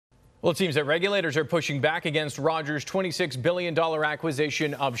Well, it seems that regulators are pushing back against Rogers' $26 billion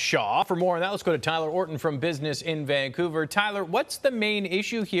acquisition of Shaw. For more on that, let's go to Tyler Orton from Business in Vancouver. Tyler, what's the main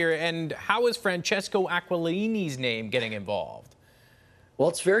issue here, and how is Francesco Aquilini's name getting involved? Well,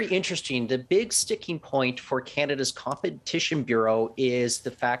 it's very interesting. The big sticking point for Canada's Competition Bureau is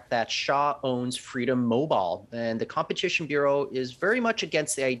the fact that Shaw owns Freedom Mobile. And the Competition Bureau is very much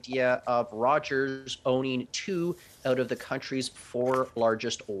against the idea of Rogers owning two out of the country's four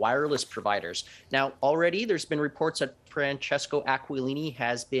largest wireless providers. Now, already there's been reports that Francesco Aquilini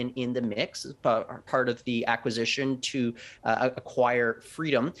has been in the mix, part of the acquisition to acquire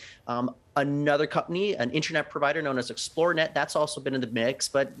Freedom. Another company, an internet provider known as ExploreNet, that's also been in the mix,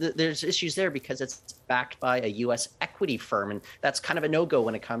 but there's issues there because it's backed by a U.S. equity firm, and that's kind of a no-go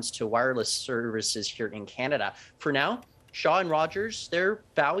when it comes to wireless services here in Canada. For now, Shaw and Rogers, they're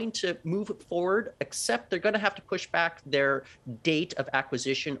vowing to move forward, except they're going to have to push back their date of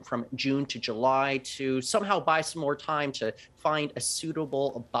acquisition from June to July to somehow buy some more time to find a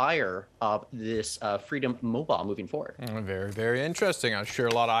suitable buyer of this Freedom Mobile moving forward. Very, very interesting. I'm sure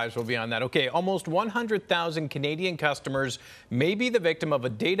a lot of eyes will be on that. Okay, almost 100,000 Canadian customers may be the victim of a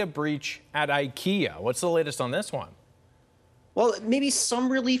data breach at Ikea. What's the latest on this one? Well, maybe some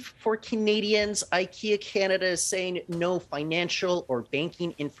relief for Canadians. Ikea Canada is saying no financial or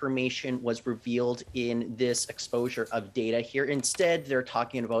banking information was revealed in this exposure of data here. Instead, they're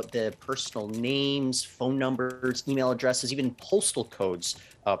talking about the personal names, phone numbers, email addresses, even postal codes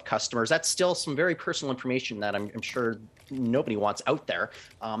of customers. That's still some very personal information that I'm sure nobody wants out there.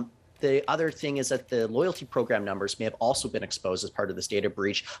 The other thing is that the loyalty program numbers may have also been exposed as part of this data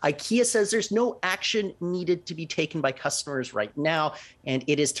breach. Ikea says there's no action needed to be taken by customers right now, and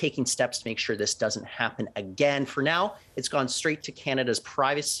it is taking steps to make sure this doesn't happen again. For now, it's gone straight to Canada's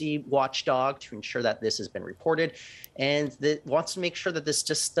privacy watchdog to ensure that this has been reported, and it wants to make sure that this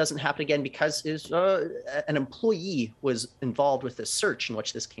just doesn't happen again because an employee was involved with a search in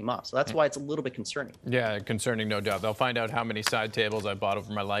which this came up. So that's why it's a little bit concerning. Yeah, concerning, no doubt. They'll find out how many side tables I bought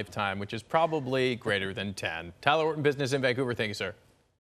over my lifetime, which is probably greater than 10. Tyler Orton, Business in Vancouver. Thank you, sir.